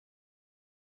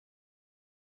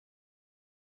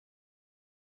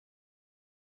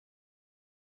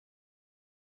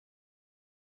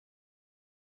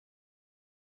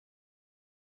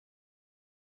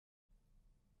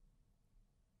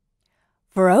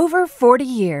For over 40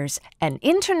 years, an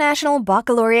international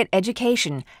baccalaureate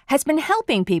education has been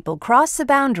helping people cross the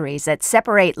boundaries that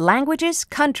separate languages,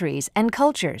 countries, and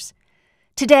cultures.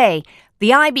 Today,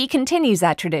 the IB continues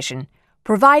that tradition,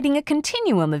 providing a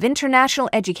continuum of international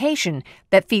education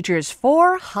that features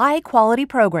 4 high-quality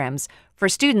programs for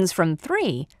students from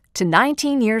 3 to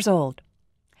 19 years old.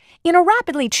 In a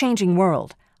rapidly changing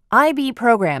world, IB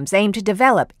programs aim to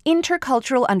develop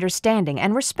intercultural understanding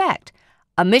and respect,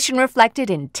 a mission reflected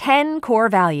in 10 core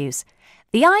values.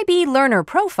 The IB Learner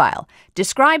Profile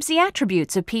describes the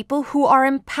attributes of people who are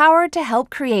empowered to help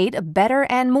create a better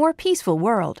and more peaceful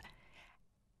world.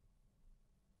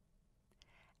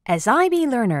 As IB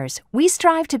learners, we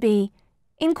strive to be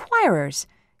inquirers,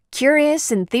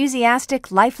 curious,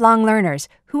 enthusiastic, lifelong learners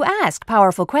who ask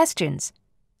powerful questions.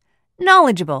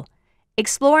 Knowledgeable,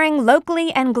 exploring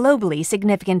locally and globally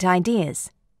significant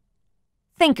ideas.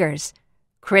 Thinkers,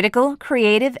 critical,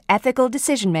 creative, ethical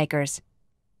decision-makers.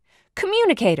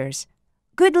 Communicators,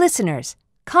 good listeners,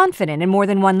 confident in more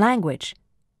than one language.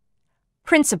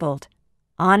 Principled,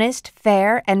 honest,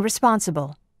 fair, and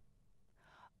responsible.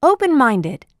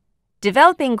 Open-minded,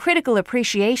 developing critical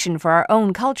appreciation for our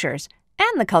own cultures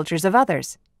and the cultures of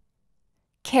others.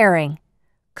 Caring,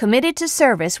 committed to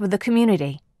service with the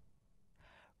community.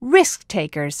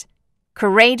 Risk-takers,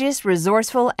 courageous,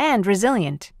 resourceful, and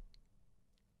resilient.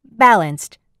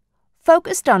 Balanced,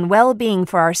 focused on well-being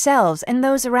for ourselves and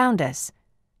those around us.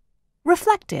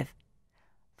 Reflective,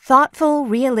 thoughtful,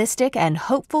 realistic, and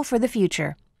hopeful for the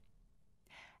future.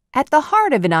 At the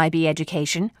heart of an IB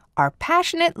education are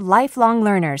passionate, lifelong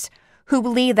learners who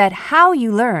believe that how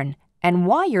you learn and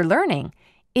why you're learning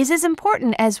is as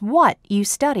important as what you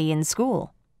study in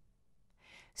school.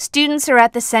 Students are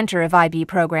at the center of IB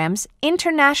programs,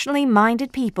 internationally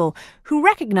minded people who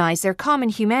recognize their common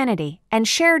humanity and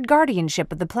shared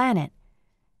guardianship of the planet.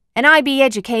 An IB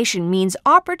education means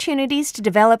opportunities to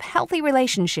develop healthy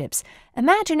relationships,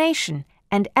 imagination,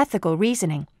 and ethical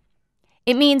reasoning.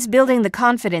 It means building the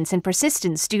confidence and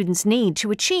persistence students need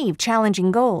to achieve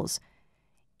challenging goals.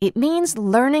 It means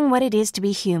learning what it is to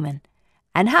be human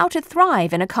and how to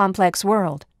thrive in a complex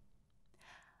world.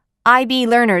 IB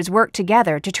learners work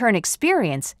together to turn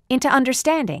experience into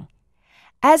understanding.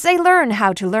 As they learn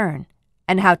how to learn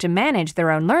and how to manage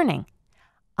their own learning,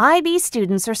 IB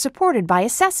students are supported by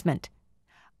assessment,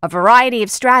 a variety of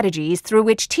strategies through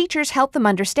which teachers help them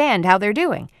understand how they're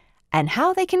doing and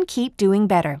how they can keep doing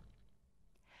better.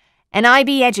 An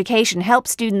IB education helps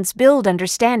students build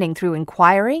understanding through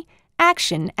inquiry,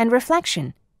 action, and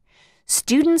reflection.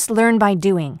 Students learn by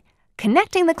doing,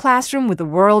 connecting the classroom with the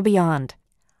world beyond.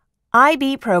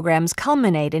 IB programs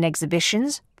culminate in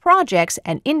exhibitions, projects,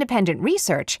 and independent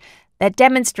research that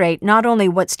demonstrate not only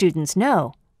what students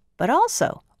know, but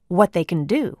also what they can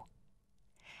do.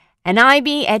 An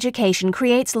IB education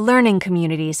creates learning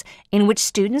communities in which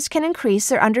students can increase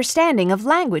their understanding of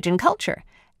language and culture,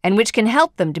 and which can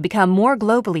help them to become more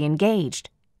globally engaged.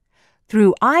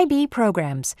 Through IB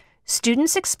programs,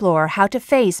 students explore how to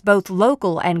face both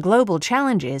local and global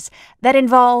challenges that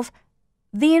involve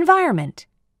the environment,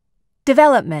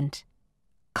 development,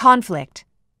 conflict,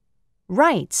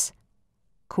 rights,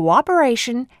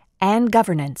 cooperation, and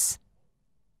governance.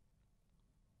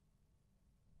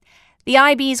 The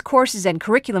IB's courses and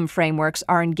curriculum frameworks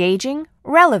are engaging,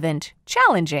 relevant,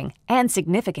 challenging, and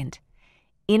significant.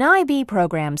 In IB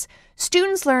programs,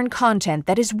 students learn content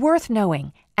that is worth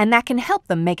knowing and that can help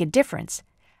them make a difference.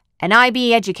 An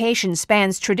IB education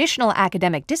spans traditional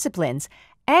academic disciplines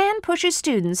and pushes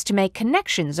students to make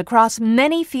connections across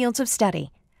many fields of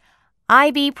study.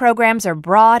 IB programs are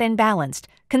broad and balanced,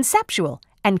 conceptual,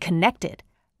 and connected.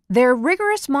 Their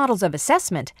rigorous models of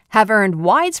assessment have earned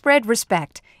widespread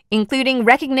respect, including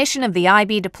recognition of the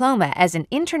IB diploma as an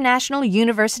international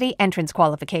university entrance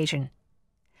qualification.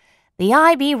 The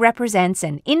IB represents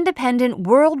an independent,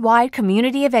 worldwide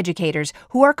community of educators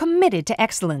who are committed to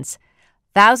excellence.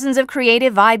 Thousands of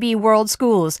creative IB World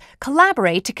schools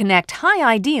collaborate to connect high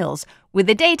ideals with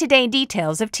the day-to-day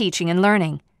details of teaching and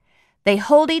learning. They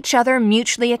hold each other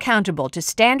mutually accountable to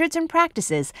standards and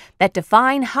practices that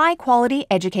define high-quality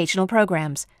educational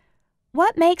programs.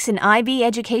 What makes an IB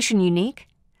education unique?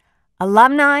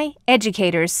 Alumni,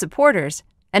 educators, supporters,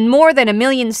 and more than 1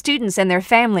 million students and their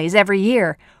families every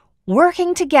year,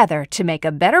 working together to make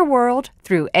a better world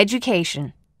through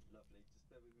education.